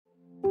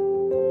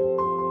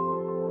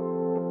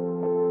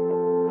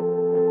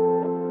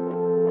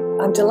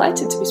I'm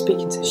delighted to be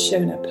speaking to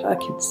Shona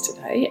Perkins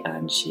today,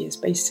 and she is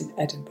based in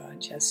Edinburgh,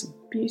 and she has some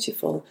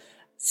beautiful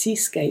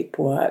seascape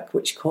work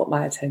which caught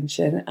my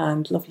attention,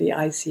 and lovely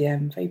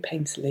ICM, very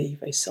painterly,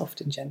 very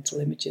soft and gentle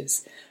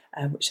images,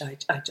 which I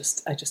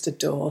just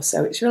adore.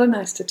 So it's really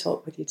nice to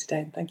talk with you today,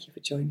 and thank you for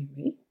joining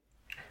me.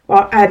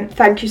 Well,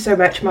 thank you so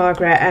much,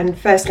 Margaret. And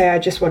firstly, I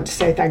just want to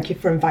say thank you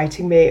for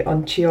inviting me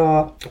onto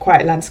your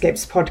Quiet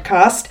Landscapes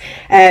podcast.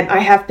 I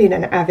have been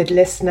an avid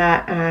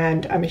listener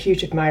and I'm a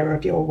huge admirer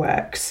of your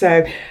work.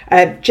 So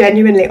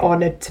genuinely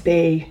honoured to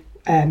be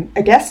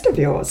a guest of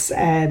yours.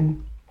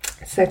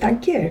 So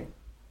thank you.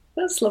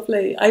 That's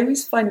lovely. I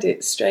always find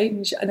it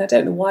strange, and I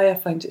don't know why I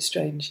find it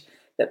strange,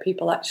 that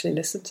people actually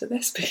listen to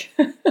this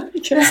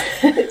because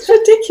it's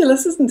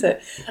ridiculous, isn't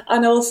it?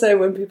 And also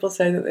when people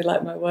say that they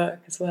like my work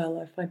as well,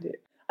 I find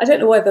it, I don't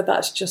know whether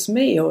that's just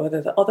me or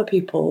whether the other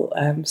people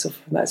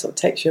that sort of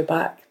takes you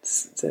aback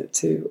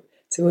to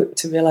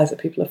realise that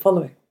people are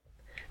following.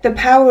 The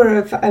power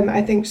of,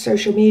 I think,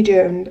 social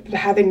media and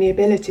having the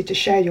ability to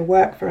share your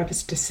work for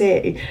others to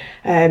see.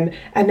 And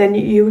then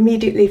you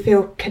immediately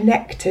feel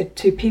connected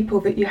to people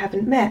that you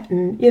haven't met.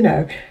 And,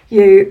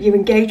 you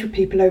engage with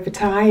people over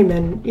time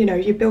and,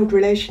 you build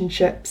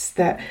relationships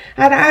and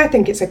I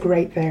think it's a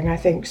great thing. I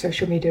think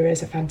social media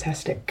is a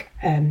fantastic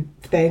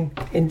thing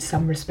in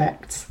some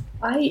respects.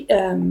 I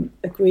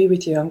agree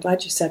with you. I'm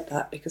glad you said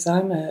that because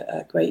I'm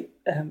a great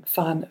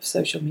fan of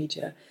social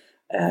media.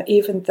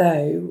 Even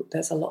though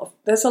there's a lot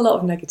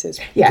of negatives.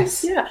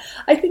 Yes. Yeah,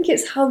 I think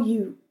it's how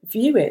you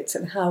view it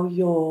and how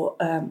your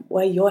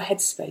where your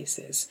headspace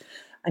is,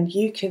 and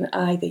you can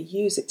either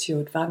use it to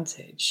your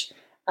advantage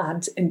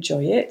and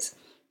enjoy it,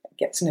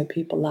 get to know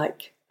people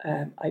like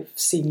I've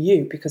seen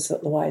you, because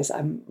otherwise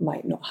I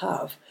might not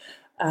have,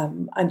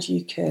 and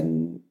you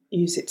can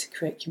use it to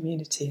create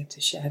community and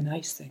to share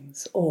nice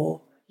things,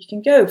 or you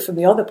can go from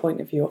the other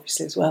point of view,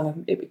 obviously, as well,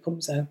 and it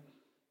becomes a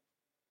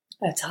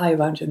tie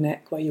around your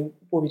neck where you're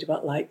worried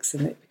about likes,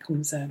 and it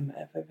becomes a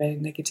very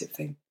negative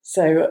thing.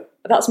 So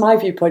that's my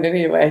viewpoint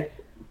anyway.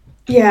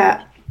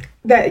 Yeah,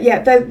 there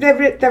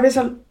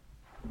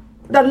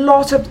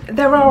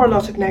are a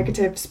lot of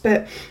negatives,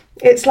 but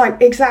it's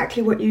like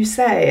exactly what you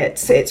say.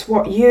 It's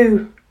what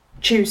you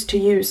choose to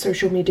use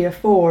social media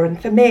for,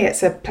 and for me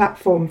it's a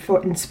platform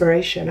for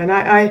inspiration. And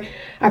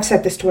I've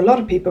said this to a lot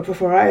of people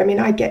before.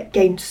 I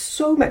gain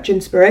so much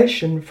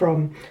inspiration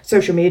from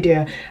social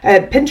media.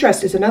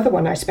 Pinterest is another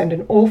one I spend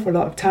an awful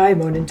lot of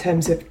time on in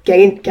terms of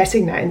getting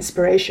that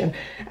inspiration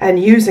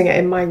and using it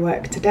in my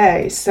work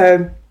today.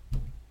 So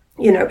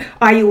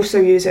I also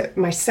use it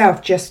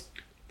myself just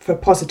for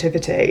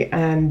positivity,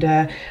 and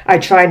I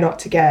try not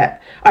to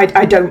get,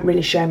 I don't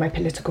really share my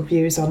political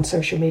views on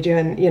social media,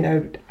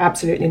 and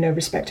absolutely no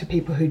respect to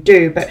people who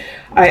do, but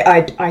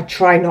I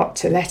try not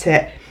to let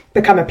it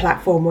become a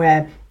platform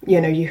where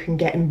you can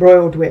get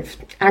embroiled with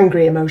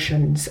angry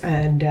emotions.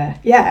 And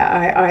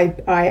I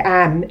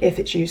am, if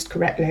it's used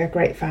correctly, a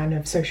great fan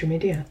of social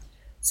media.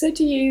 So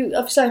do you,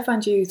 obviously I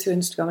find you through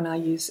Instagram, and I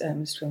use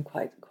Instagram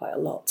quite a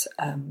lot,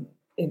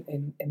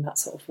 in that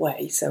sort of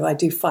way. So I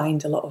do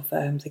find a lot of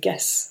the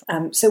guests.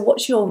 So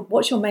what's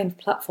your main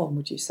platform,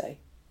 would you say?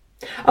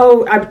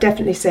 Oh, I would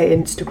definitely say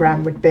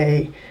Instagram would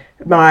be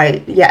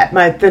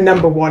the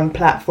number one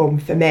platform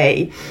for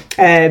me.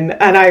 And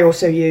I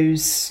also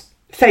use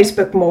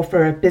Facebook more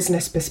for a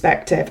business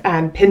perspective,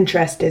 and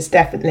Pinterest is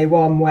definitely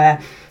one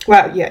where,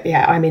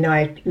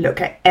 I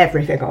look at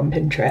everything on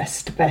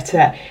Pinterest, but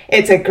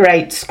it's a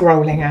great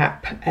scrolling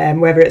app,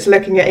 whether it's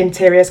looking at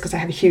interiors, because I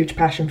have a huge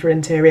passion for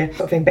interior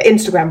sort of thing, but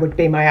Instagram would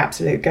be my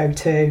absolute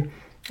go-to.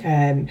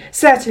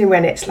 Certainly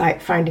when it's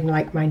like finding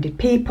like-minded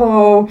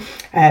people,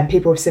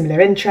 people with similar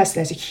interests.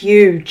 There's a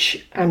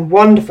huge and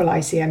wonderful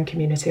ICM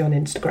community on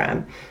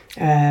Instagram,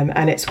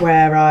 and it's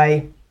where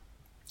I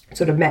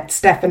sort of met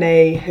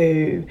Stephanie,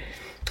 who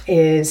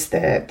is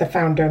the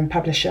founder and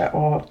publisher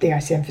of the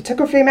ICM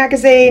Photography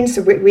magazine.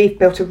 So we've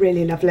built a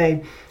really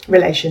lovely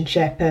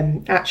relationship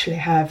and actually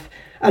have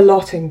a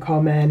lot in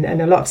common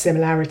and a lot of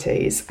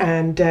similarities,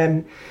 and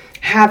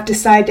have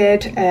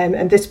decided,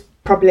 and this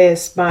probably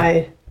is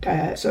my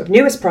sort of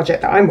newest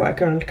project that I'm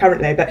working on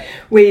currently, but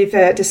we've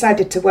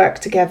decided to work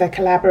together,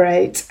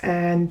 collaborate,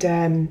 and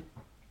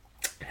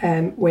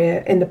we're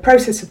in the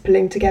process of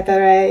pulling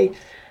together a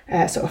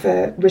sort of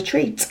a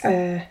retreat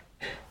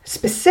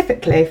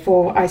specifically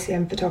for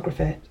ICM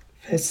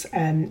photographers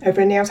over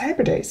in the Outer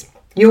Hebrides.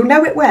 You'll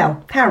know it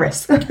well,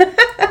 Harris.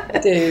 I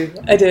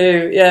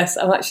do, yes.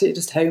 I'm actually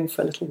just home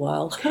for a little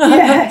while.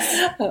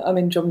 Yes. I'm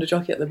in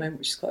Drumnajockey at the moment,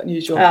 which is quite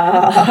unusual.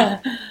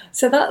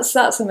 So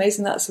that's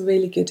amazing. That's a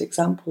really good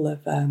example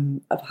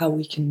of how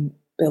we can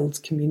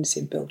build community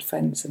and build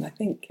friends. And I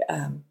think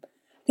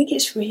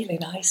it's really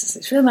nice.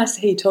 It's really nice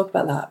to hear you talk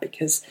about that,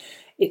 because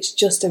it's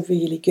just a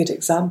really good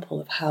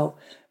example of how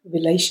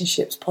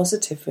relationships,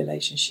 positive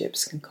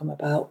relationships, can come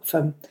about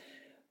from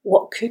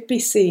what could be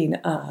seen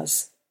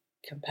as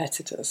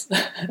competitors.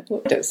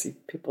 Well, I don't see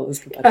people as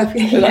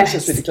competitors. Yes. That's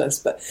just ridiculous.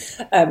 But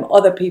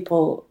other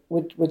people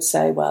would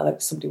say, well,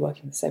 if somebody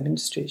working in the same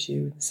industry as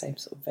you, in the same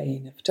sort of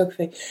vein of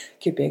photography,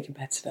 could be a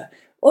competitor.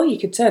 Or you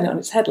could turn it on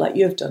its head like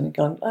you've done and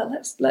gone, well,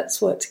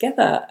 let's work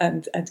together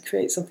and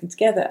create something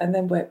together, and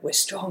then we're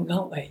strong,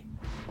 aren't we?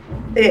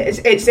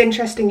 It's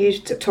interesting you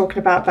talking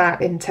about that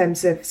in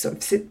terms of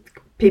sort of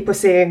people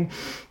seeing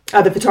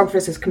other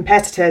photographers as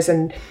competitors,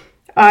 and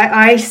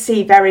I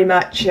see very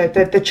much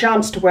the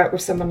chance to work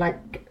with someone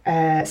like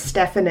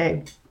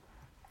Stephanie.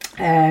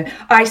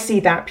 I see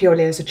that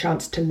purely as a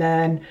chance to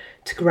learn,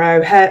 to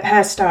grow.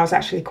 Her style is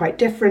actually quite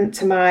different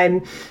to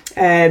mine.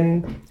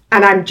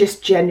 And I'm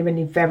just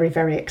genuinely very,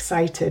 very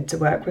excited to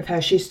work with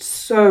her. She's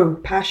so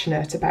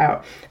passionate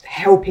about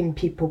helping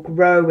people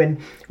grow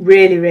and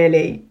really,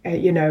 really,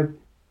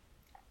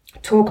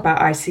 talk about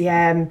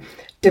ICM,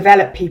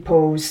 develop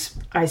people's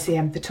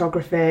ICM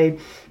photography.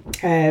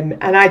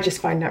 And I just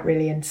find that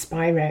really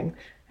inspiring.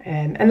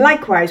 And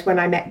likewise, when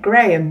I met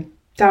Graham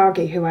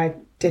Dargy, who I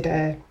did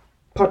a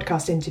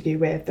podcast interview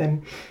with,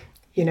 and,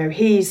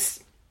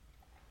 he's...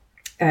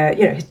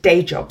 his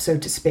day job, so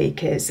to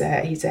speak, is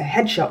he's a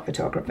headshot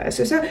photographer.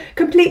 So it's a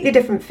completely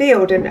different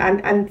field,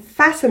 and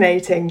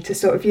fascinating to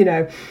sort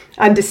of,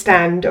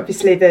 understand,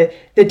 obviously,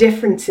 the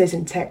differences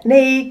in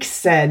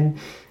techniques and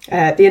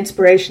the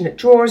inspiration it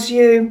draws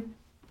you.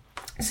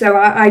 So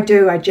I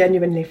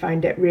genuinely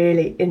find it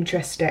really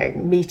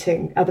interesting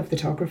meeting other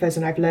photographers,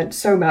 and I've learned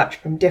so much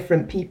from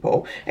different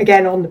people,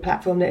 again, on the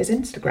platform that is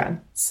Instagram.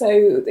 So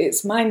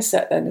it's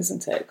mindset then,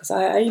 isn't it? Because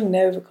I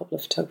know of a couple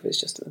of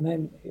photographers just at the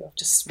moment who I've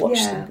just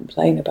watched them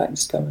complain about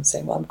Instagram and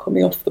saying, well, I'm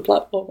coming off the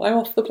platform. I'm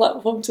off the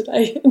platform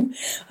today.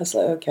 I was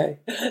like, okay,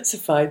 it's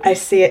fine. I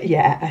see it.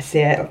 Yeah, I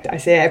see it. I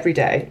see it every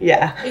day.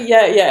 Yeah.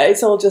 Yeah.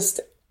 It's all just...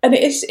 And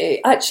it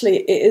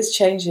is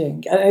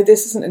changing. I know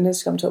this isn't an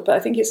Instagram talk, but I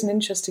think it's an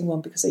interesting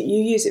one because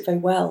you use it very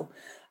well,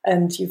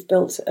 and you've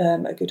built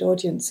a good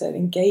audience, an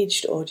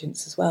engaged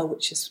audience as well,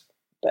 which is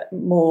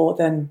more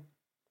than,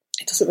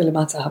 it doesn't really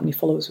matter how many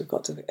followers we've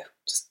got to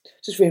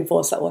just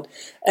reinforce that one.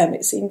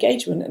 It's the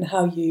engagement and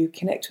how you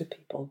connect with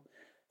people.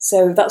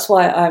 So that's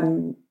why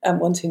I'm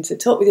wanting to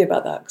talk with you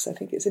about that, because I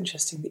think it's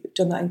interesting that you've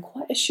done that in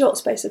quite a short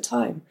space of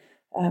time.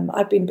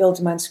 I've been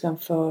building my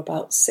Instagram for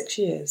about 6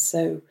 years,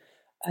 so.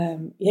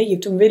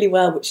 You've done really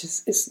well, which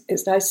is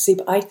it's nice to see,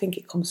 but I think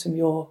it comes from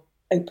your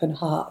open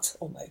heart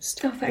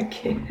almost. Oh,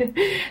 thank you.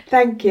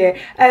 Thank you.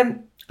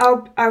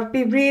 I'll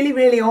be really,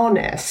 really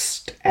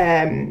honest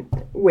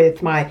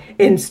with my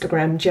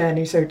Instagram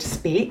journey, so to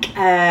speak.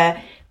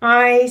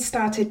 I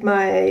started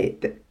my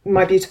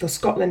Beautiful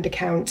Scotland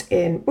account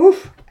in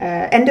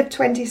end of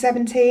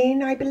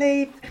 2017, I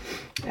believe.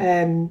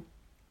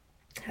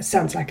 It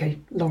sounds like a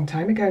long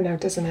time ago now,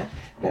 doesn't it?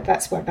 But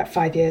that's about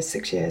 5 years,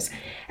 6 years.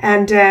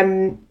 And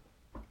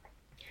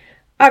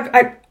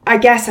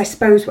I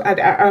suppose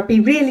I'll be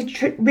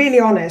really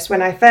honest.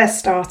 When I first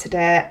started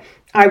it,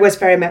 I was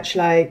very much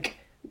like,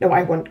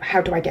 no,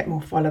 how do I get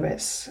more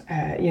followers?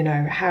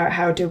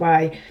 How do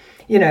I,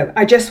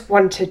 I just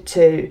wanted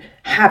to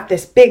have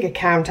this big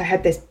account. I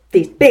had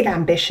these big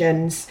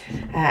ambitions,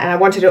 and I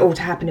wanted it all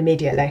to happen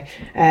immediately,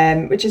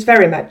 which is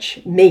very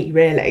much me,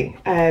 really.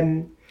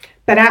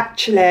 But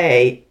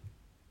actually,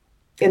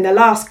 in the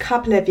last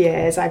couple of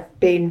years,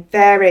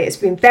 it's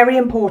been very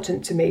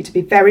important to me to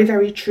be very,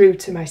 very true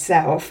to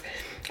myself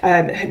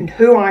and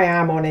who I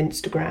am on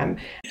Instagram.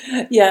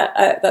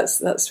 Yeah,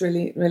 that's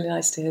really, really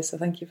nice to hear. So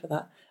thank you for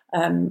that.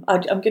 I'm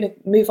going to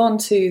move on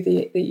to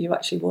the you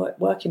actually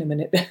work in a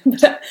minute,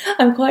 but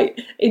I'm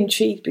quite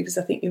intrigued because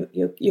I think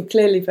you're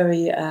clearly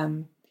very,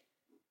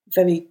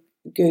 very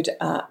good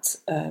at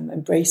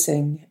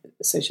embracing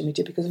social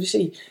media, because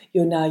obviously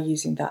you're now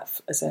using that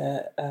as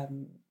a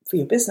for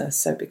your business,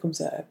 so it becomes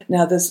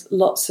now there's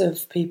lots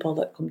of people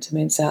that come to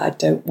me and say, I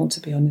don't want to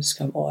be on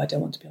Instagram, or I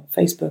don't want to be on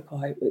Facebook,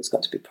 or it's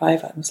got to be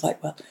private. And it's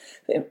like, well,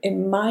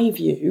 in my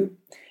view,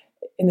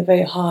 in the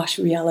very harsh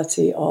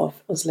reality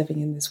of us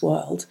living in this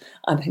world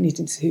and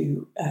needing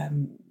to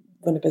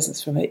run a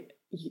business from it,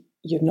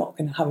 you're not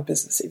going to have a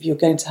business if you're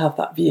going to have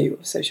that view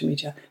of social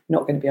media.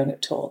 Not going to be on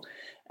it at all.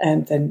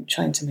 And then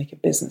trying to make a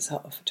business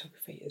out of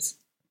photography is,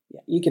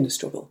 you're going to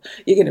struggle.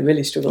 You're going to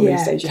really struggle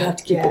these days. You have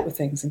to keep up with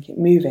things and keep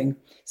moving.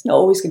 It's not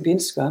always going to be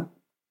Instagram.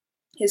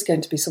 It's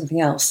going to be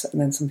something else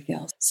and then something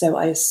else. So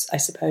I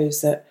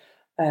suppose that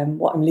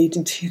what I'm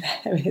leading to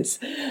there is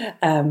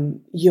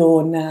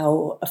you're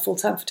now a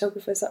full-time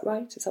photographer. Is that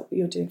right? Is that what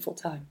you're doing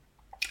full-time?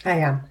 I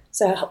am.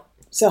 So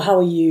how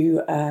are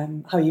you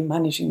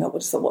managing that?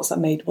 What's that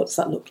made? What does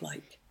that look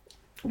like?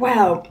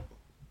 Well,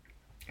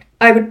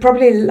 I would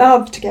probably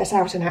love to get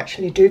out and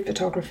actually do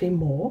photography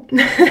more.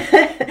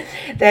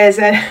 There's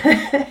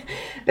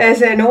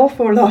an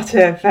awful lot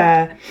of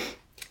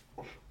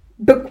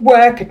book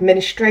work,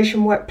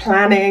 administration work,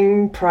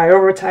 planning,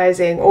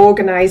 prioritizing,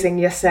 organizing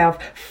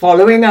yourself,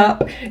 following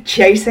up,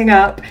 chasing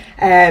up.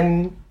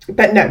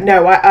 But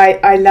no,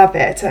 I love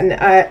it.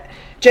 And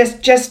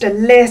just a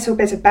little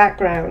bit of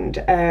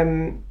background.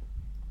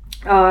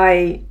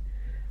 I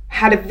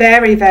had a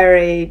very,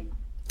 very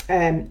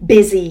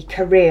busy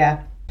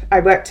career. I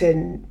worked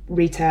in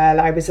retail.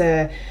 I was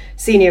a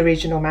senior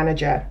regional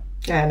manager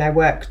and I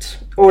worked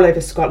all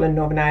over Scotland,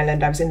 Northern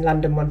Ireland. I was in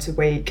London once a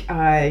week.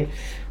 I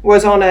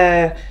was on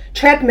a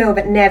treadmill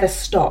that never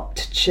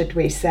stopped, should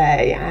we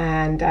say,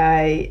 and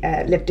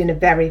I lived in a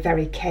very,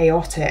 very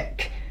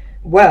chaotic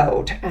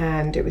world,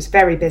 and it was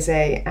very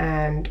busy,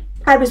 and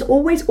I was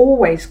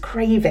always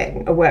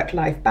craving a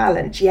work-life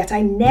balance, yet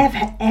I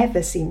never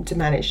ever seemed to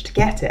manage to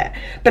get it.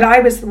 But I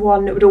was the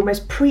one that would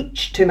almost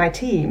preach to my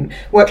team,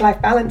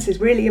 work-life balance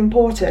is really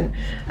important.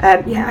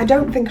 I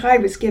don't think I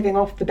was giving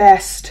off the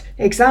best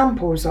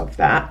examples of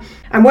that.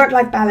 And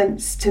work-life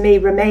balance to me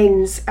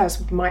remains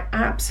as my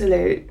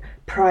absolute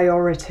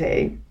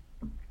priority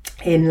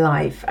in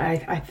life.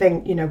 I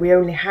think, we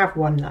only have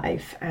one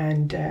life,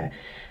 and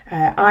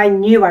I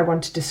knew I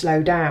wanted to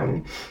slow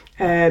down.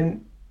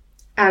 And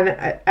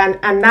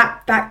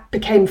that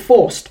became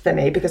forced for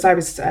me because I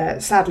was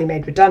sadly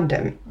made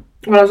redundant.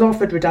 Well, I was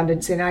offered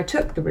redundancy and I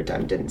took the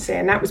redundancy,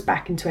 and that was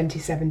back in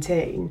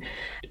 2017.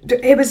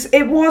 It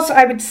was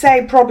I would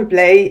say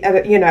probably,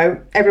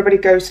 everybody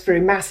goes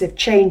through massive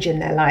change in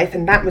their life,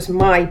 and that was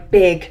my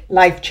big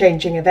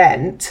life-changing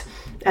event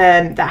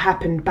that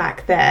happened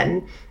back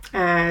then.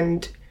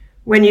 And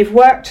when you've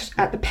worked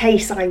at the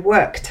pace I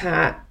worked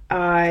at,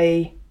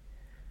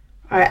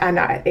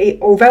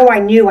 although I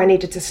knew I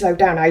needed to slow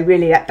down, I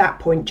really at that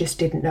point just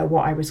didn't know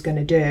what I was going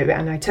to do.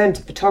 And I turned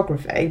to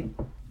photography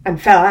and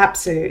fell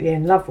absolutely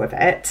in love with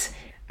it.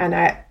 And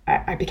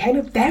I became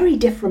a very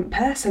different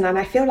person. And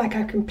I feel like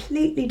a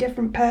completely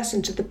different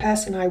person to the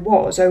person I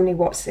was only,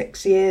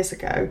 6 years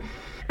ago.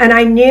 And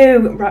I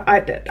knew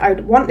I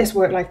want this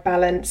work-life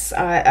balance.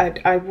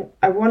 I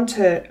want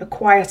a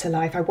quieter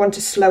life. I want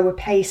a slower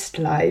paced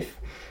life.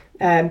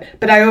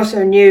 But I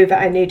also knew that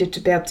I needed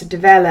to be able to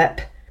develop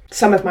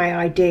some of my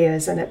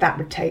ideas, and that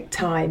would take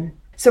time.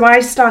 So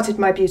I started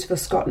My Beautiful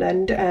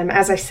Scotland.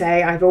 As I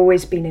say, I've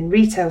always been in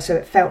retail, so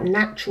it felt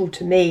natural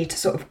to me to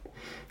sort of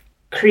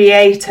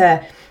create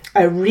a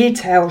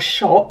retail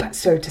shop,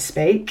 so to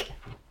speak.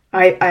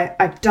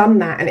 I've done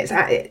that,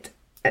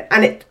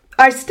 and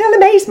I still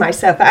amaze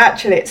myself that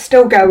actually it's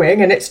still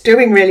going and it's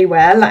doing really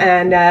well.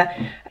 And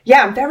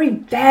I'm very,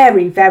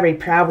 very, very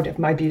proud of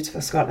My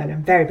Beautiful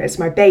Scotland. It's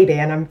my baby,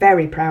 and I'm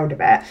very proud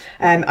of it.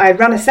 I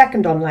run a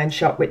second online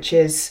shop, which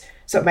is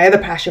sort of my other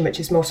passion, which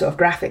is more sort of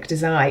graphic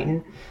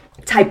design,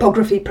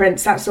 typography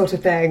prints, that sort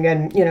of thing,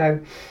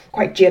 and,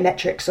 quite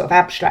geometric sort of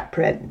abstract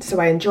print. So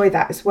I enjoy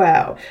that as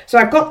well. So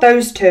I've got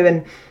those two,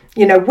 and,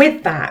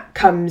 with that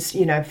comes,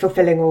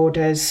 fulfilling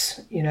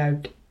orders,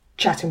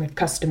 chatting with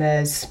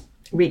customers,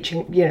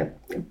 reaching,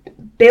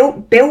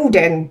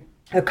 building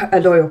a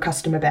loyal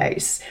customer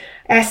base.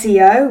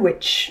 SEO,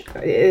 which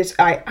is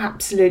I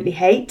absolutely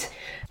hate,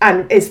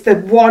 and is the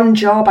one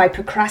job I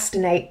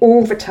procrastinate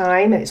all the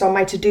time. It's on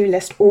my to-do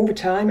list all the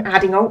time,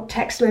 adding alt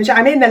text to it.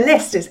 I mean, the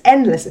list is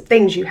endless of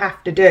things you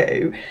have to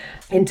do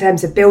in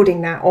terms of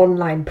building that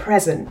online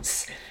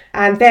presence.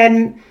 And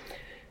then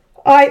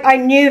I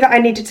knew that I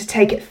needed to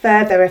take it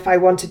further if I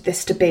wanted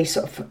this to be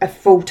sort of a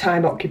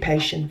full-time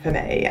occupation for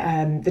me.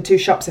 The two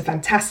shops are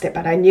fantastic,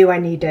 but I knew I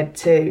needed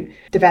to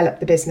develop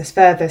the business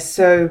further.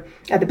 So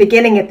at the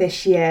beginning of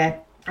this year,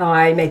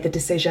 I made the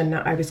decision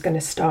that I was going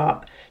to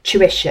start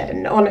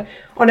tuition on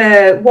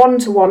a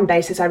one-to-one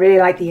basis. I really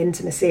like the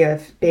intimacy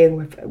of being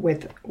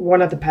with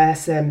one other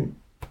person,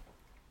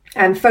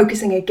 and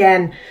focusing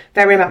again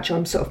very much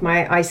on sort of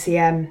my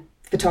ICM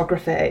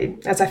photography,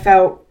 as I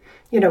felt,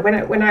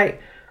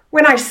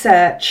 when I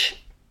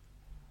search,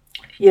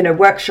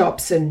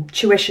 workshops and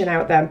tuition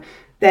out there,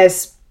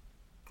 there's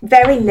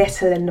very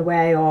little in the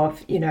way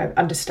of,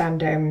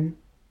 understanding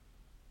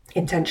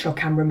intentional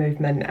camera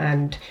movement,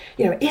 and,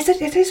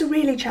 it is a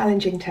really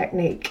challenging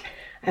technique,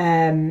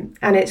 and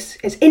it's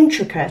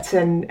intricate,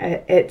 and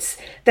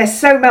there's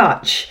so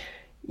much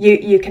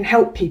you can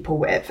help people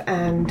with,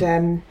 and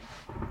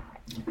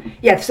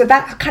so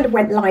that kind of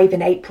went live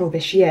in April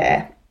this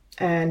year,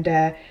 and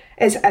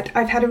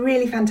I've had a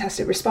really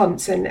fantastic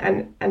response,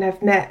 and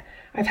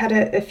I've had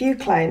a few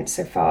clients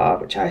so far,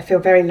 which I feel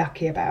very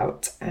lucky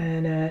about,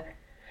 and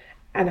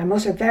I'm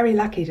also very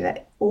lucky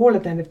that all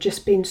of them have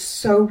just been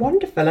so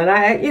wonderful, and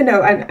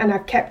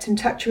I've kept in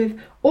touch with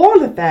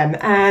all of them,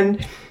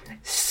 and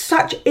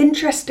such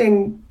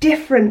interesting,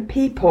 different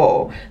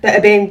people that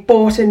are being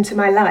brought into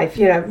my life.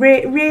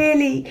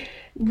 Really,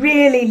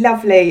 really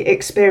lovely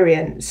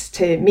experience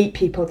to meet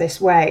people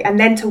this way, and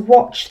then to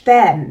watch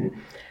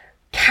them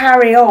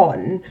carry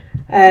on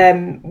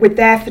with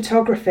their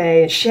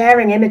photography,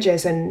 sharing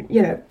images, and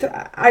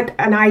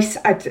I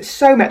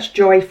so much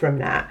joy from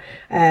that.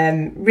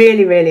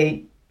 Really,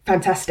 really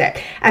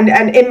fantastic. And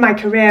in my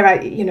career,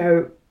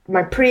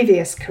 my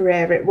previous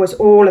career, it was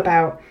all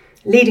about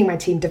leading my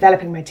team,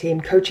 developing my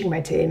team, coaching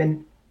my team,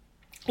 and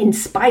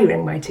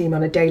inspiring my team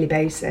on a daily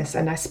basis.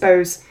 And I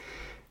suppose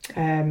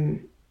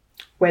when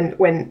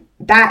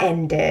that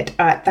ended,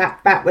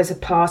 that was a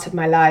part of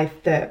my life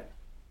that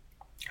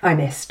I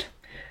missed.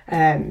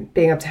 Being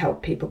able to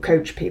help people,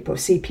 coach people,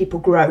 see people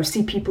grow,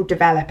 see people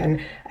develop, and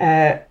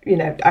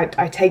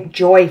I take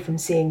joy from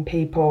seeing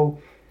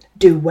people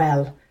do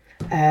well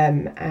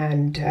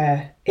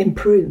and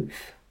improve.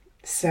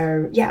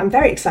 So yeah, I'm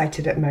very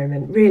excited at the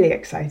moment, really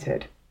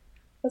excited.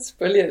 That's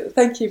brilliant.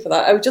 Thank you for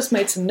that. I just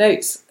made some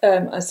notes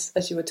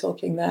as you were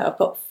talking there. I've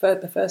got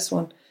the first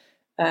one.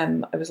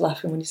 I was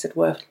laughing when you said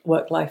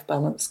work-life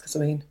balance, because I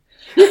mean,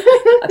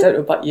 I don't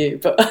know about you,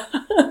 but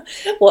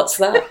what's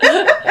that?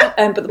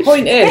 But the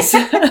point is,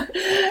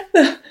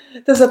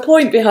 there's a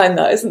point behind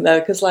that, isn't there?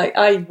 Because like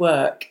I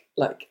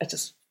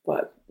just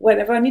work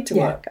whenever I need to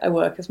work. I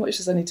work as much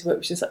as I need to work,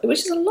 which is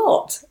a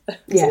lot.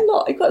 It's a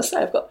lot. I've got to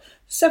say, I've got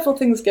several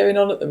things going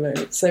on at the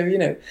moment. So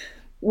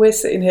we're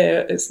sitting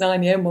here. It's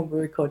 9 a.m. when we're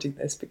recording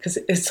this because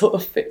it sort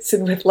of fits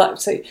in with life.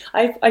 So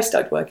I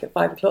started work at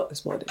 5 o'clock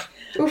this morning.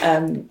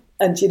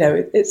 And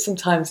it's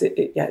sometimes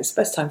it's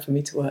the best time for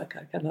me to work.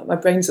 My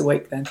brain's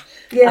awake then.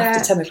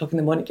 After 10 o'clock in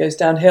the morning, it goes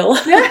downhill.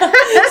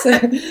 So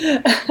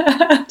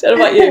I don't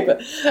know about you,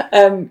 but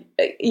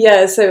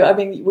So I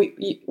mean,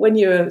 when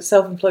you're a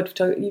self-employed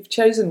photographer, you've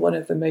chosen one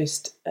of the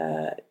most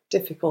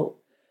difficult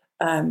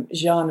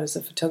genres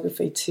of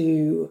photography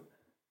to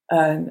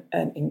earn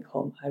an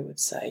income, I would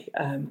say.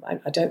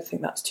 I don't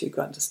think that's too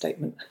grand a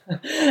statement.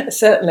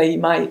 Certainly,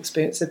 my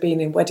experience of being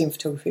in wedding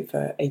photography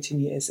for 18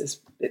 years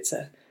it's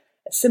a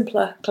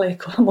simpler,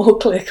 more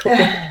clear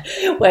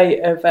way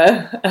of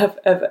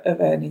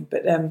earning.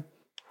 But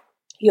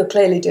you're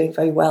clearly doing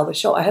very well. The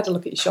shot, I had a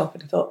look at your shop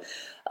and I thought,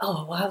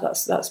 oh wow,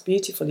 that's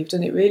beautiful. You've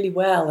done it really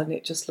well, and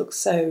it just looks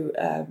so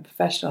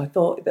professional. I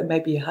thought that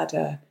maybe you had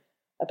a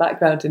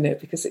background in it,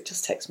 because it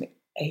just takes me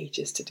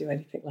ages to do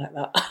anything like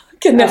that. I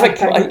can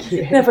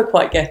never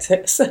quite get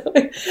it. So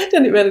I've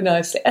done it really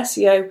nicely.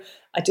 SEO,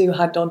 I do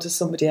hand on to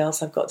somebody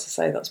else. I've got to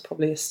say that's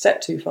probably a step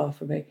too far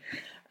for me.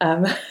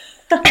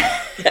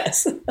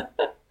 Yes.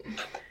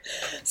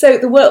 So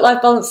the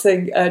work-life balance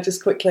thing,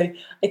 just quickly,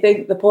 I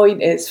think the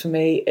point is for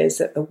me is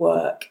that the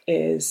work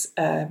is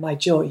my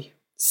joy.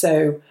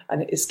 So,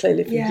 and it is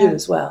clearly for you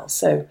as well.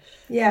 So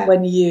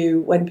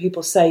when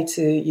people say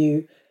to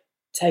you,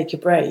 take a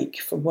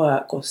break from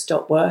work or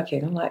stop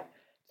working, I'm like,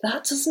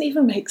 that doesn't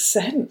even make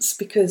sense,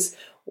 because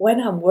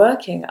when I'm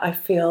working, I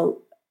feel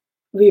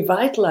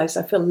revitalized,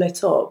 I feel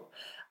lit up.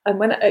 And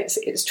when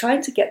it's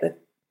trying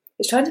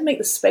to make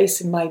the space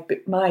in my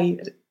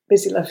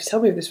busy life. Tell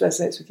me if this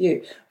resonates with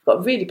you. I've got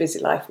a really busy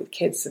life with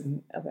kids,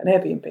 and I've got an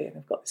Airbnb, and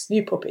I've got this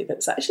new puppy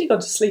that's actually gone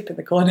to sleep in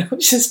the corner,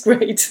 which is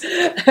great.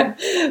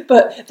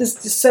 But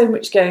there's just so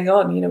much going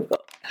on. We've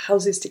got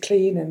houses to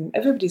clean, and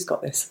everybody's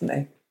got this,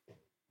 haven't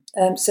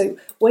they? So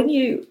when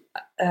you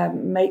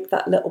make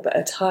that little bit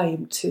of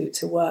time to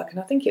work, and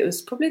I think it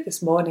was probably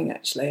this morning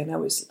actually, and I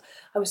was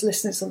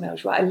listening to something.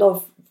 I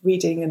love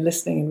reading and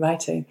listening and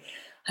writing,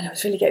 and I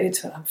was really getting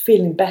into it. I'm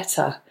feeling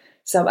better.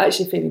 So I'm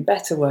actually feeling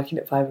better working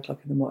at 5 o'clock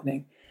in the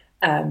morning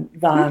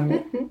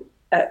than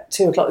at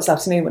 2 o'clock this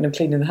afternoon when I'm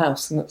cleaning the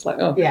house. And it's like,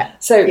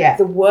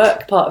 the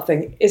work part of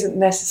thing isn't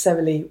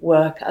necessarily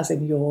work as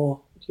in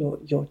your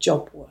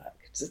job work.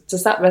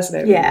 Does that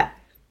resonate with you?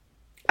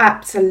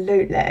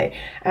 Absolutely.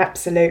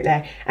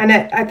 And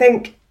I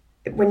think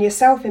when you're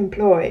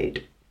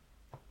self-employed,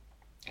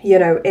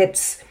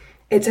 it's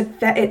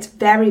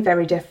very,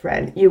 very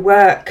different. You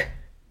work,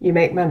 you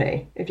make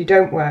money. If you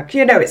don't work,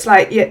 it's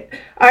like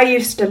I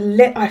used to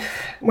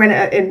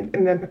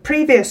in my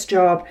previous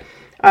job,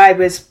 I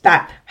was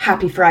that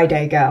happy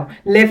Friday girl,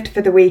 lived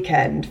for the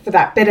weekend, for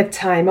that bit of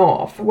time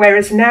off.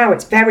 Whereas now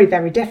it's very,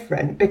 very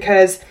different,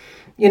 because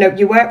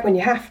you work when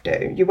you have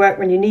to, you work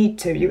when you need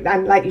to,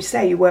 and like you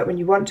say, you work when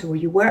you want to, or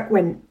you work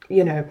when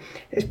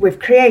with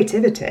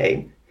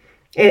creativity.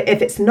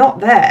 If it's not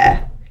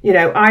there.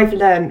 I've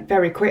learned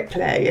very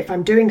quickly, if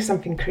I'm doing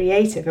something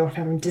creative, or if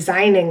I'm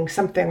designing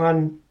something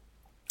on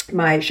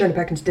my Shona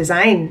Perkins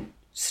design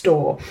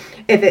store,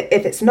 if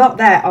it's not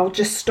there, I'll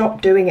just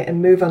stop doing it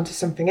and move on to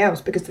something else,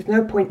 because there's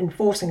no point in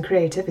forcing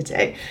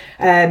creativity.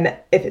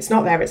 If it's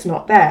not there, it's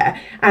not there.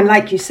 And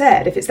like you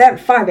said, if it's there at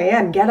 5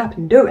 a.m, get up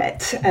and do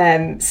it.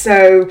 It's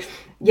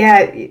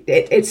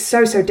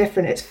so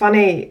different. It's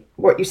funny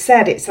what you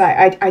said. It's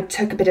like I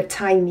took a bit of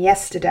time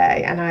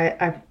yesterday, and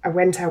I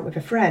went out with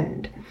a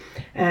friend,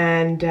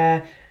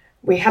 and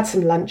we had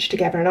some lunch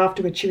together, and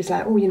afterwards she was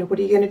like, oh, what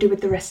are you going to do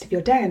with the rest of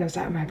your day? And I was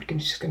like, I'm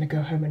just going to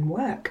go home and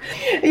work.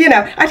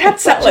 I'd had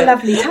such a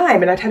lovely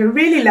time, and I'd had a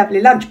really lovely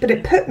lunch, but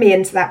it put me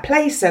into that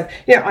place of,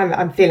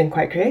 I'm feeling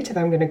quite creative.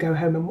 I'm going to go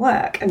home and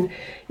work. And,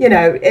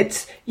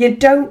 you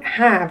don't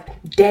have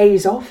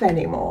days off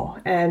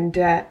anymore. And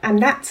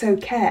that's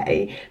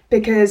okay,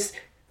 because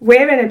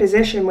we're in a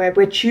position where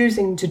we're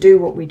choosing to do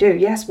what we do.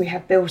 Yes, we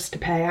have bills to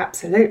pay,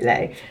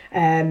 absolutely.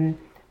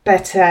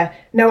 But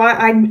no,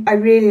 I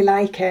really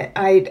like it.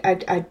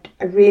 I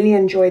really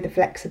enjoy the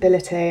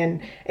flexibility,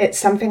 and it's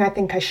something I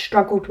think I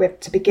struggled with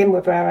to begin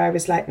with, where I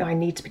was like, no, I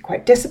need to be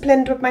quite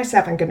disciplined with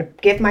myself. I'm going to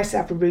give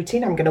myself a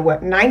routine. I'm going to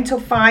work 9 till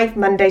 5,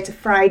 Monday to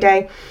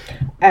Friday.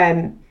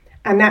 And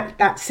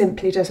that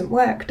simply doesn't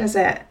work, does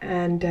it?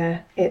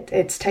 And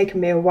it's taken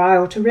me a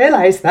while to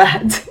realise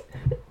that.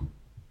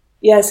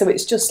 Yeah, so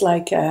it's just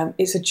like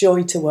it's a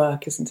joy to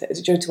work, isn't it? It's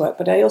a joy to work,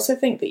 but I also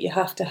think that you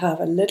have to have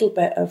a little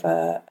bit of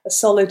a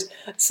solid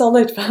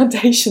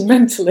foundation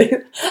mentally.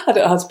 I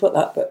don't know how to put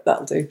that, but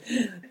that'll do.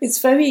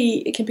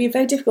 It can be a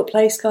very difficult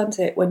place, can't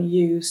it, when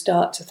you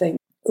start to think,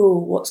 oh,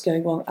 what's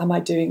going on?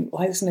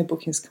 Why there's no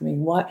bookings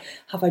coming? Why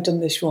have I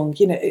done this wrong?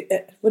 You know,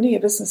 running a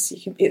business,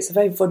 it's a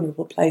very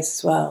vulnerable place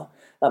as well.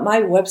 Like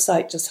my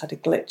website just had a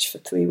glitch for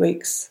 3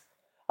 weeks.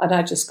 And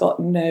I just got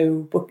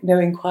no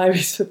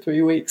inquiries for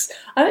 3 weeks.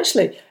 And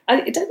actually,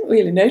 I didn't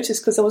really notice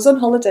because I was on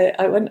holiday.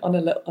 I went on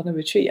a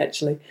retreat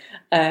actually,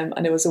 and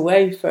I was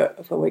away for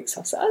a week. So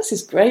I was like, "Oh, this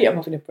is great! I'm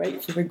having a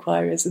break from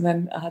inquiries." And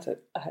then I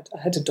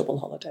had a double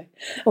holiday.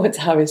 I went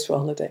to Harry's for a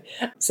holiday,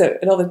 so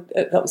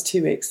that was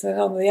 2 weeks. And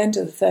then on the end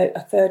of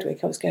the third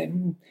week, I was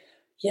going.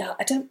 Yeah,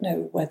 I don't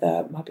know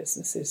whether my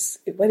business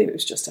whether it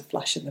was just a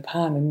flash in the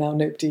pan and now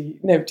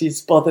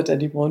nobody's bothered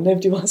anymore.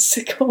 Nobody wants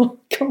to come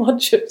on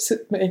trips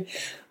with me.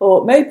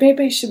 Or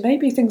maybe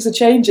things are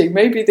changing.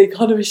 Maybe the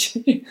economy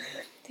should.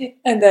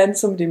 And then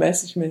somebody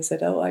messaged me and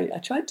said, oh, I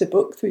tried to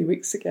book 3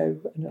 weeks ago.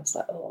 And I was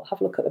like, oh, I'll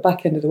have a look at the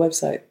back end of the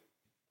website.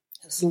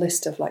 There's a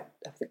list of I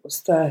think it was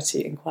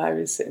 30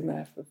 inquiries sitting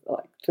there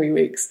for 3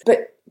 weeks.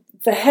 But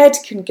the head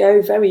can go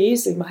very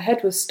easily. My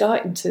head was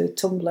starting to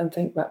tumble and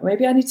think, right,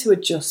 maybe I need to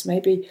adjust.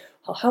 Maybe,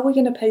 how are we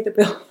going to pay the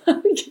bill? How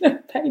are we going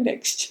to pay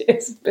next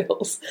year's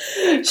bills?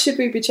 Should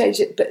we be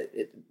changing it? But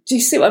do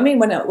you see what I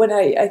mean?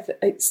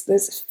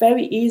 It's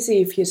very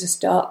easy for you to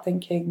start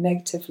thinking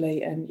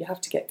negatively, and you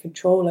have to get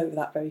control over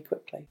that very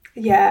quickly.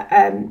 Yeah,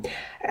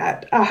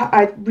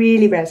 I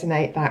really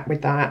resonate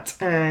with that,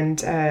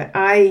 and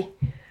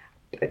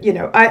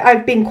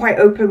I've been quite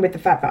open with the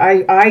fact that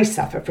I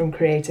suffer from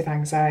creative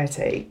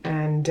anxiety,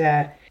 and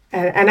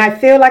I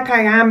feel like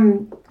I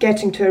am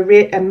getting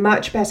to a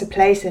much better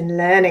place in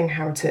learning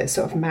how to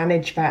sort of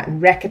manage that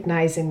and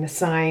recognising the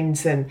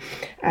signs and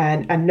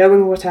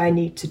knowing what I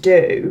need to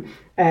do.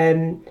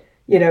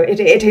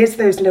 It is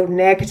those little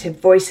negative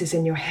voices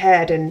in your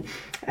head,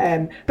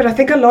 but I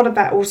think a lot of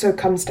that also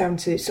comes down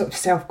to sort of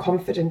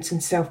self-confidence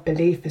and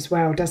self-belief as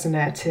well, doesn't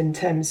it? In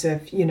terms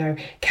of,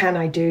 can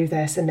I do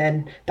this? And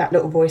then that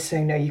little voice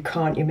saying, no, you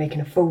can't, you're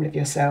making a fool of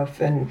yourself.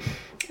 And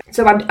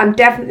so I'm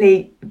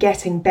definitely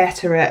getting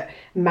better at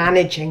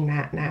managing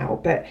that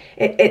now, but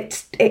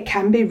it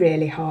can be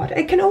really hard.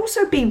 It can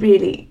also be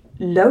really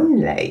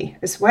lonely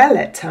as well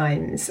at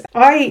times.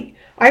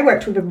 I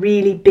worked with a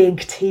really big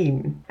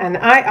team, and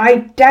I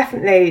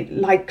definitely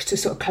like to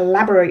sort of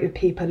collaborate with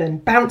people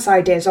and bounce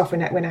ideas off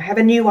when I have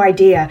a new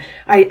idea.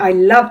 I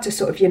love to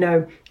sort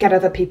of, get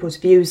other people's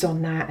views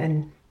on that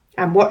and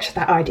watch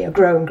that idea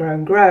grow and grow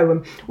and grow.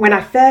 And when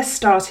I first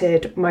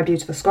started My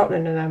Beautiful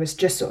Scotland, and I was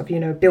just sort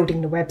of,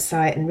 building the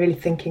website and really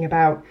thinking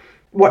about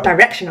what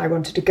direction I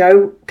wanted to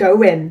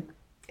go in,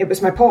 it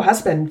was my poor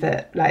husband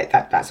that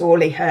that's all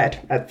he heard.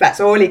 That's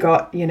all he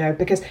got,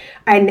 because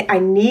I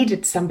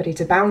needed somebody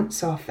to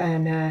bounce off.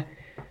 And,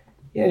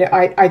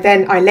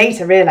 I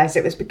later realised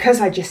it was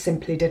because I just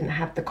simply didn't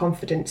have the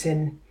confidence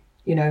in,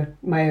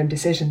 my own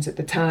decisions at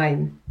the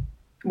time.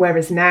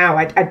 Whereas now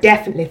I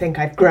definitely think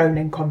I've grown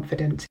in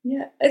confidence.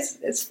 Yeah,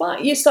 it's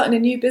fine. You're starting a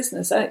new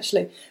business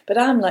actually, but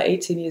I'm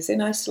 18 years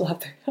in. I still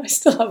have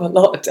a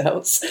lot of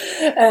doubts.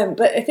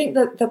 But I think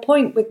that the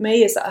point with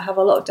me is that I have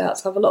a lot of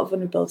doubts. I have a lot of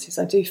vulnerabilities.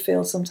 I do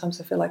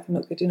sometimes I feel like I'm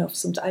not good enough.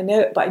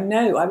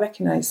 I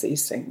recognise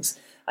these things.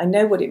 I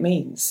know what it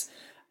means.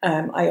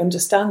 I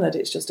understand that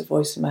it's just a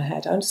voice in my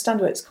head. I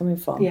understand where it's coming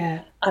from.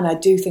 Yeah. And I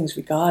do things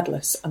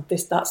regardless. And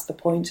that's the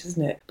point,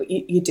 isn't it? But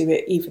you do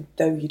it even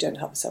though you don't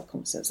have the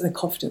self-confidence. And the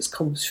confidence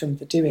comes from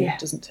the doing,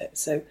 doesn't it?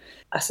 So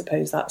I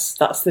suppose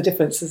that's the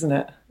difference, isn't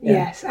it? Yeah.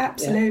 Yes,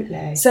 absolutely.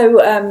 Yeah.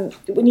 So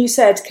when you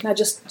said,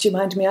 do you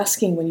mind me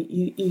asking, when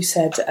you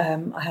said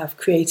I have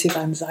creative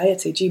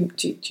anxiety, do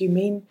you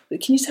mean,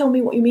 can you tell me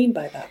what you mean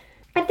by that?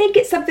 I think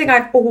it's something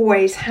I've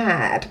always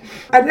had.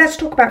 Let's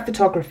talk about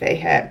photography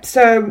here.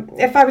 So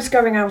if I was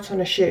going out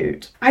on a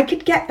shoot, I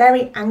could get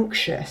very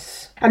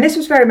anxious. And this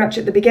was very much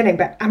at the beginning,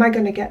 but am I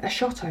going to get the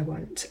shot I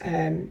want?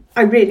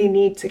 I really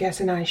need to get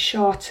a nice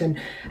shot.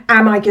 And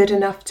am I good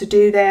enough to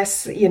do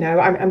this?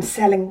 I'm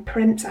selling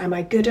prints. Am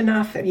I good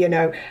enough?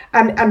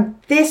 And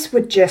this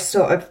would just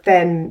sort of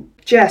then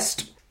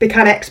just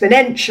become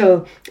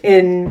exponential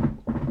in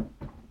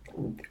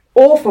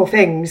awful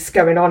things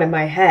going on in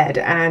my head.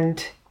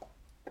 And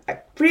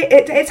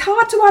it's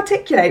hard to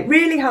articulate,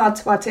 really hard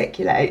to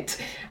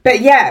articulate.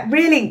 But yeah,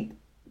 really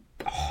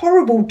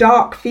horrible,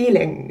 dark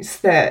feelings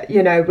that,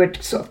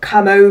 would sort of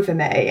come over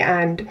me.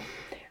 And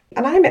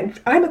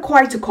I'm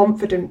quite a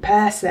confident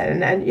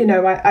person. And,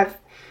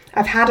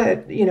 I've had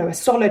a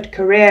solid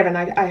career, and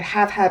I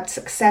have had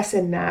success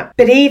in that.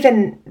 But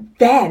even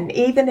then,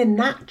 even in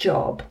that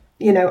job,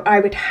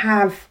 I would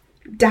have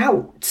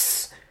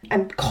doubts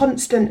and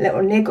constant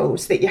little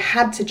niggles that you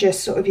had to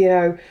just sort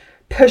of,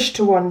 push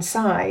to one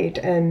side.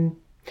 And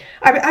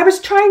I was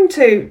trying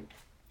to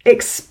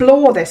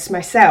explore this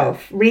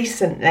myself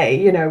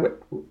recently,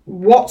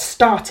 what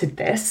started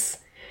this?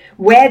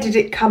 Where did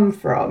it come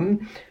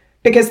from?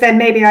 because then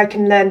maybe I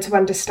can learn to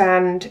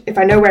understand, if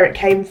I know where it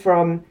came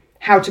from,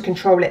 how to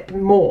control it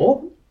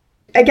more.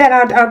 Again,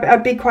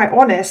 I'd be quite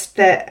honest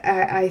that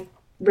I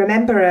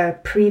remember a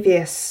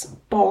previous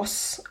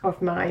boss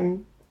of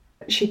mine.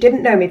 She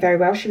didn't know me very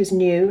well. She was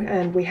new,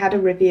 and we had a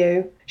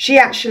review. She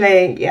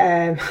actually,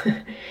 her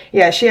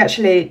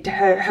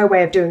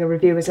way of doing a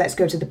review was, let's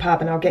go to the pub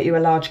and I'll get you a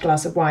large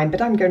glass of wine,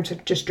 but I'm going to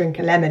just drink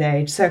a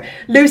lemonade. So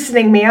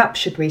loosening me up,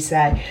 should we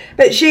say.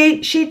 But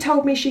she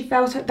told me she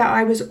felt that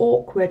I was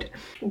awkward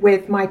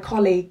with my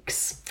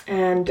colleagues,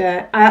 and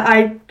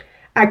I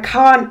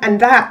can't,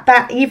 and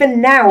that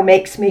even now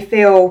makes me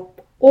feel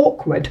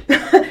awkward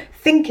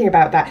thinking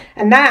about that.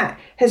 And that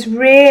has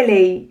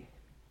really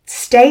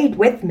stayed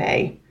with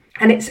me.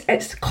 And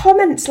it's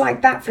comments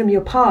like that from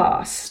your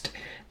past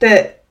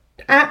that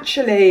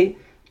actually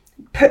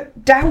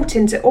put doubt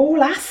into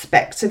all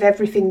aspects of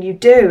everything you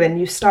do, and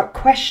you start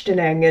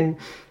questioning. And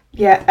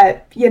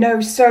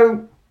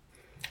so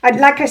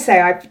like I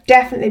say, I've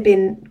definitely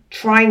been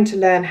trying to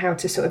learn how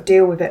to sort of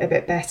deal with it a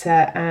bit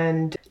better,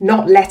 and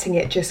not letting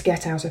it just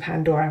get out of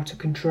hand or out of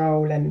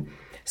control, and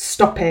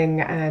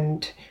stopping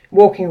and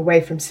walking away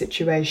from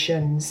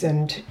situations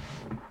and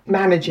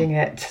managing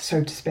it,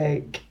 so to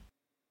speak.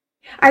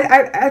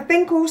 I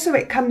think also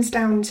it comes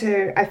down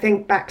to, I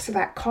think back to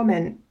that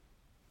comment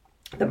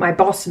that my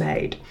boss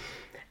made,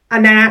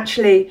 and then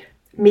actually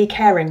me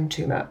caring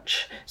too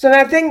much. So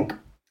I think,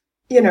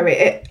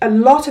 a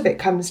lot of it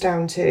comes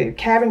down to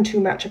caring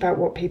too much about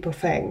what people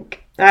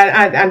think.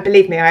 And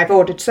believe me, I've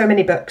ordered so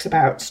many books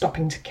about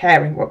stopping to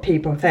caring what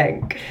people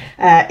think.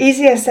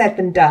 Easier said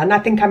than done. I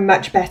think I'm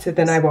much better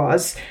than I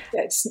was.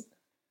 As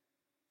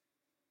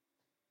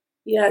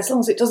long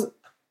as it doesn't.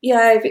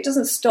 Yeah, if it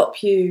doesn't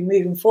stop you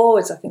moving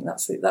forwards, I think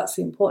that's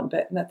the important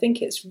bit. And I think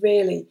it's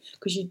really,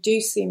 because you do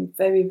seem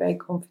very, very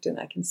confident.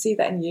 I can see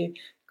that in you.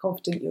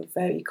 Confident, you're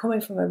coming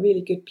from a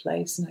really good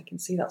place, and I can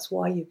see that's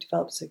why you've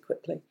developed so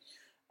quickly.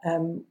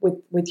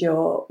 With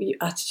your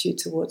attitude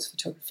towards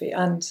photography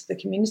and the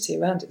community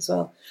around it as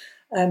well.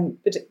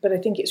 But I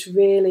think it's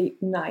really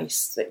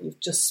nice that you've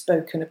just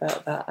spoken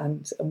about that,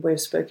 and we've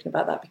spoken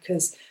about that,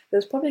 because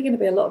there's probably going to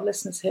be a lot of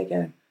listeners here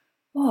going,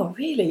 oh,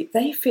 really?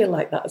 They feel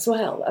like that as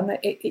well. And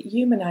it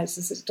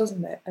humanises it,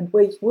 doesn't it? And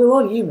we're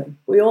all human.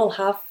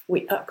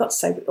 I've got to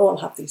say, we all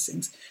have these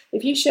things.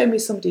 If you show me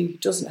somebody who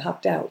doesn't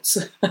have doubts,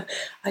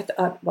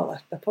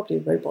 they're probably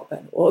a robot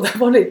then, or they're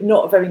probably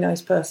not a very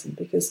nice person,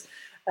 because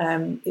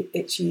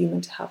it's human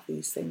to have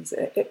these things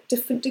at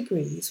different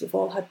degrees. We've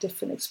all had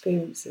different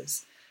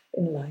experiences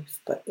in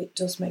life, but it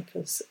does make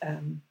us,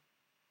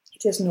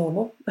 it is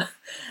normal,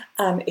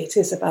 and it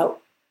is about,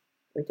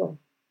 we're gone.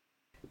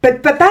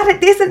 But that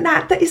isn't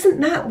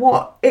that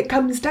what it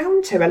comes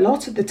down to a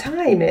lot of the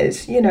time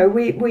is,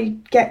 we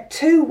get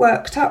too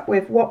worked up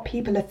with what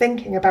people are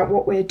thinking about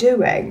what we're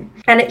doing.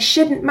 And it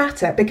shouldn't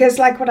matter, because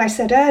like what I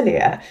said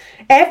earlier,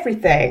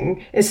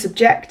 everything is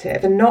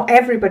subjective, and not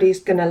everybody's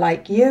going to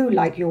like you,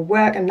 like your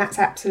work, and that's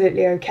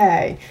absolutely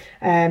okay.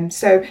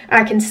 So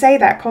I can say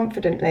that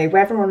confidently.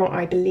 Whether or not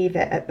I believe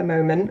it at the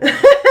moment,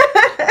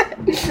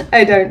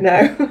 I don't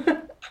know.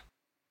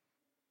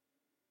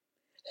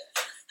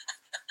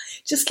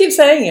 Just keep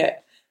saying it.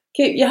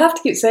 You have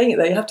to keep saying it,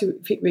 though. You have to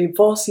keep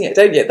reinforcing it,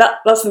 don't you?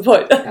 That's the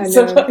point. I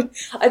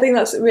think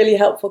that's a really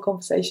helpful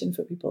conversation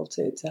for people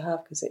to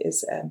have, because it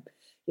is,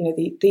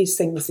 these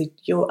things,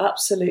 you're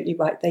absolutely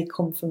right, they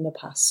come from the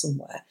past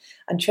somewhere.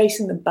 And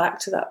tracing them back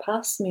to that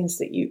past means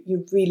that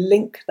you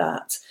relink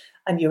that,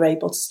 and you're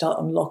able to start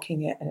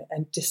unlocking it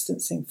and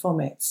distancing from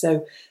it.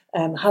 So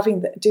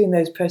doing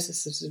those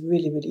processes is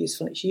really, really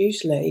useful. It's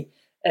usually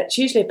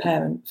a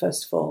parent,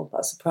 first of all.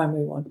 That's the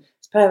primary one.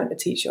 Parent, a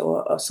teacher,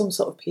 or some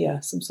sort of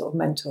peer, some sort of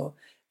mentor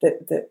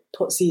that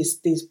puts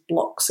these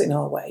blocks in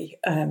our way,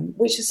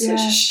 which is such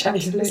a shame,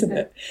 absolutely. Isn't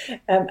it?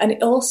 And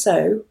it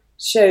also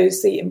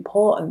shows the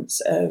importance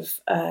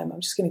of,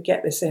 I'm just going to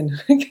get this in,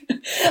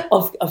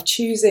 of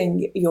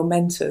choosing your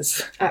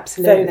mentors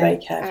absolutely. Very, very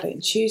carefully,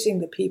 and choosing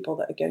the people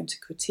that are going to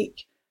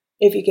critique.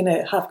 If you're going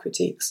to have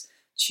critiques,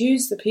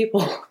 choose the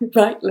people,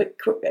 right?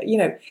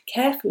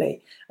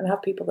 Carefully, and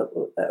have people that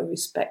are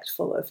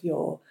respectful of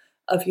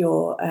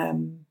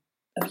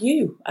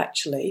you,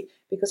 actually,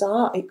 because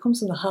art, it comes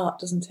from the heart,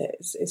 doesn't it?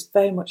 It's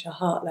very much a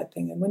heart-led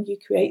thing, and when you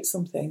create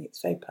something,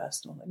 it's very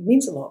personal and it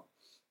means a lot.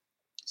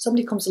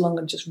 Somebody comes along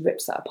and just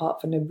rips that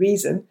apart for no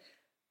reason,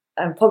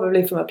 and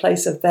probably from a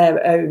place of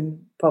their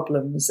own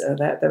problems, or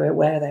they're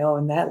where they are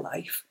in their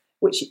life,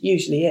 which it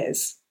usually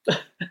is.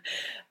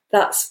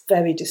 That's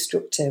very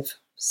destructive.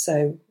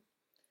 So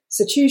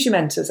choose your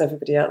mentors,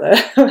 everybody out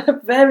there,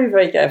 very,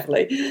 very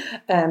carefully,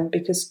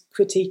 because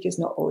critique is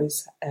not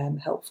always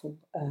helpful,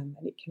 and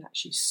it can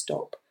actually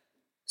stop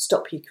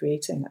you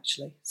creating,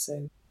 actually.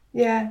 So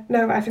yeah,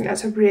 no, I think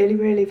that's a really,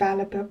 really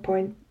valid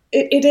point.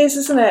 It is,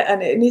 isn't it?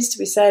 And it needs to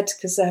be said,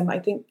 because I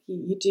think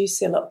you do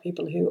see a lot of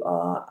people who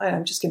are,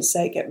 I'm just going to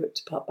say, get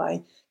ripped apart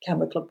by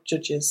camera club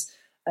judges,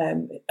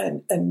 and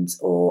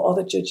or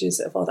other judges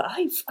of other.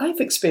 I've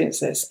experienced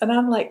this, and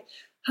I'm like,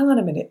 hang on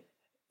a minute.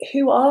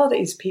 Who are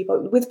these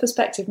people? With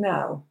perspective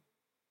now,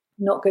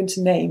 not going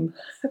to name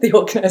the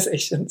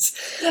organisations,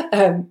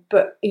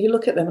 but you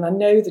look at them, and I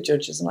know the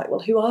judges, and like,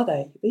 well, who are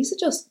they? These are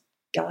just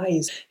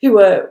guys who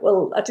were,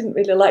 well, I didn't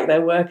really like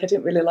their work. I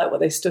didn't really like what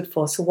they stood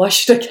for. So why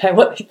should I care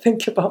what they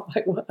think about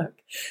my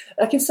work?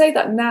 I can say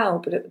that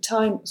now, but at the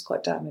time it was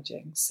quite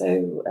damaging.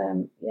 So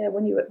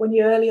when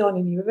you're early on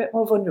and you're a bit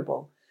more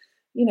vulnerable,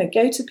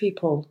 go to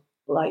people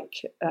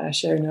like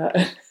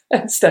Shona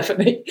and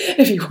Stephanie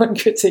if you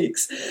want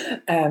critiques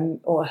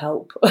or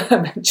help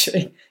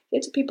mentoring. Go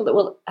to people that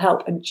will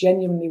help and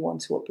genuinely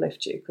want to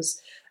uplift you,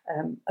 because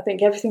I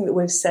think everything that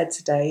we've said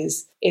today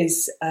is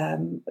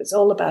it's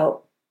all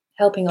about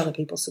helping other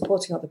people,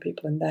 supporting other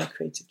people in their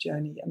creative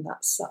journey, and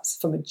that's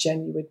from a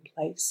genuine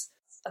place.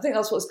 I think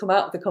that's what's come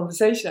out of the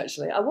conversation,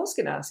 actually. I was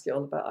going to ask you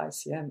all about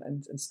ICM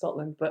and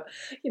Scotland, but,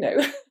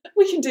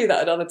 we can do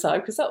that another time,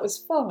 because that was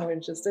far more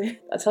interesting.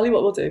 I'll tell you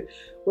what we'll do.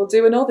 We'll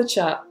do another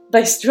chat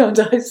based around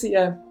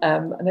ICM,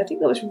 and I think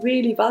that was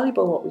really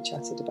valuable, what we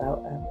chatted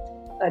about.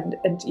 And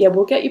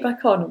we'll get you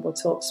back on and we'll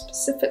talk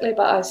specifically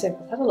about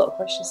ICM. I've had a lot of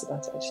questions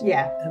about it, actually.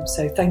 Yeah.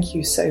 So thank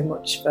you so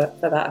much for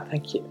that.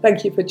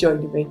 Thank you for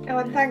joining me. Oh,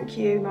 and thank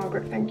you,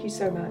 Margaret. Thank you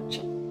so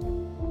much.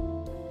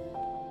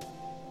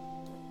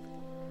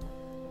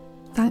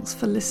 Thanks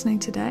for listening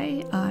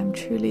today. I'm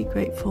truly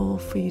grateful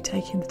for you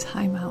taking the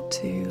time out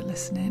to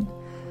listen in.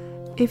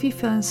 If you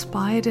feel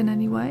inspired in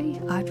any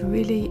way, I'd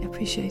really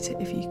appreciate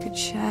it if you could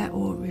share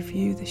or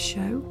review the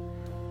show.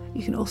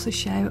 You can also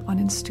share it on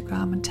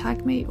Instagram and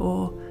tag me,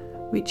 or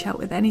reach out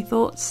with any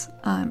thoughts.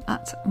 I'm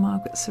at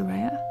Margaret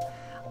Soraya,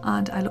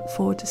 and I look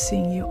forward to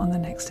seeing you on the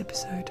next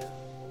episode.